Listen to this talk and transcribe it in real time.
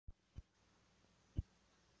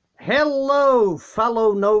Hello,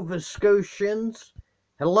 fellow Nova Scotians.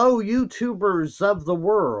 Hello, YouTubers of the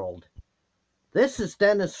world. This is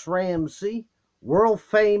Dennis Ramsey, world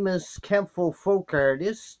famous Kempville folk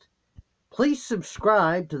artist. Please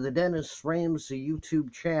subscribe to the Dennis Ramsey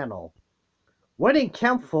YouTube channel. When in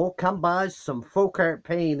Kempville, come by some folk art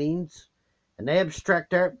paintings and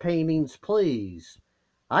abstract art paintings, please.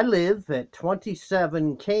 I live at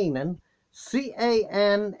 27 Canaan,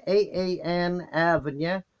 Canaan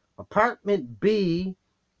Avenue, Apartment B,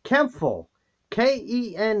 Kempville,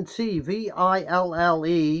 Kentville,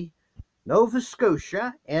 Nova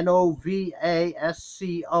Scotia,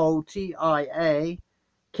 Novascotia,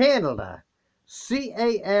 Canada, Canada,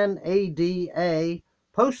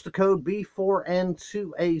 postal code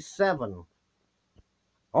B4N2A7.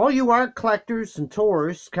 All you art collectors and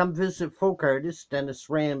tourists, come visit folk artist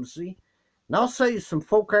Dennis Ramsey, and I'll sell you some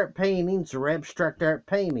folk art paintings or abstract art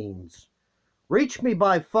paintings. Reach me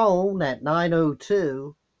by phone at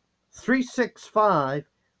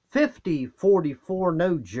 902-365-5044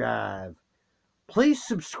 No Jive. Please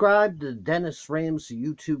subscribe to the Dennis Ramsey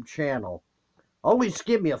YouTube channel. Always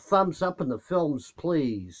give me a thumbs up in the films,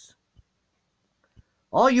 please.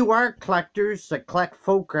 All you art collectors that collect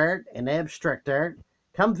folk art and abstract art,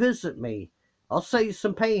 come visit me. I'll sell you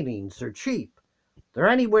some paintings. They're cheap. They're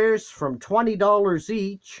anywhere from $20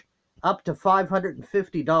 each up to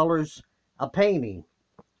 $550 a painting.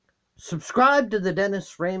 Subscribe to the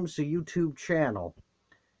Dennis Ramsey YouTube channel.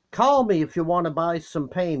 Call me if you want to buy some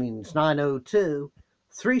paintings.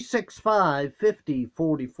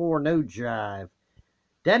 902-365-5044 No Jive.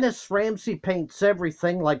 Dennis Ramsey paints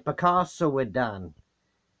everything like Picasso had done.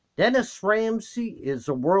 Dennis Ramsey is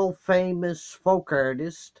a world-famous folk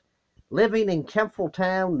artist living in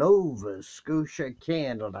Kempville, Nova Scotia,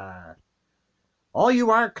 Canada. All you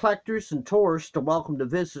art collectors and tourists are welcome to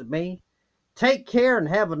visit me. Take care and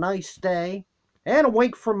have a nice day. And a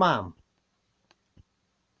wink for Mom.